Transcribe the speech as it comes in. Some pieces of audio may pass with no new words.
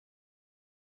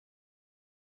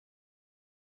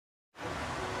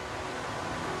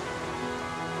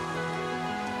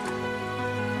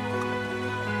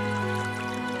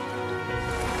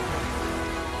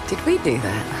Did we do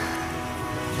that?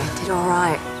 We did all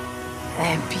right.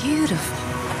 They're beautiful.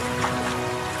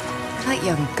 Like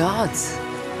young gods.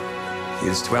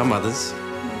 Here's to our mothers.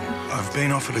 I've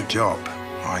been offered a job.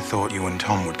 I thought you and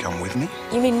Tom would come with me.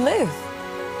 You mean move?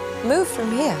 Move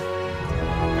from here.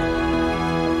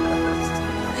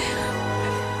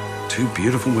 Two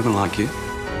beautiful women like you.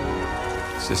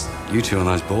 It's just you two and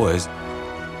those boys.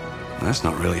 That's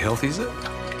not really healthy, is it?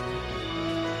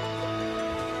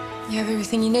 You have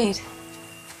everything you need?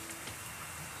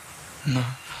 No.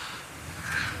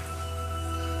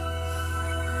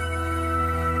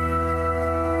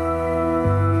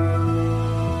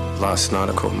 Last night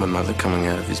I caught my mother coming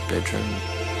out of his bedroom.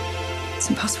 It's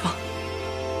impossible.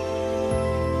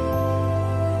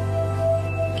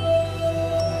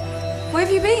 Where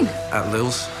have you been? At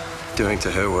Lil's, doing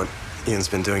to her what Ian's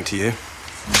been doing to you.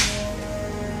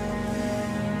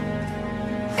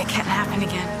 It can't happen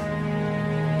again.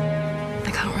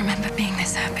 I can't remember being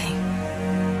this happy.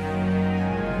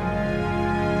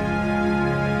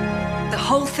 The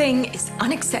whole thing is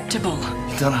unacceptable.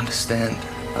 You don't understand.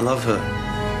 I love her.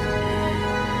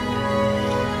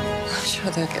 I'm sure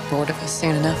they'll get bored of us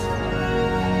soon enough.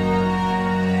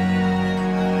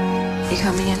 You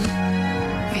coming in?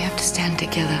 We have to stand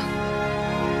together.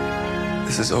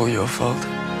 This is all your fault.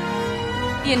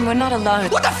 Ian, we're not alone.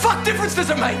 What the fuck difference does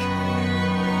it make?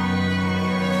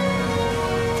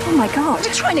 Oh my God.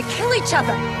 We're trying to kill each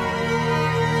other.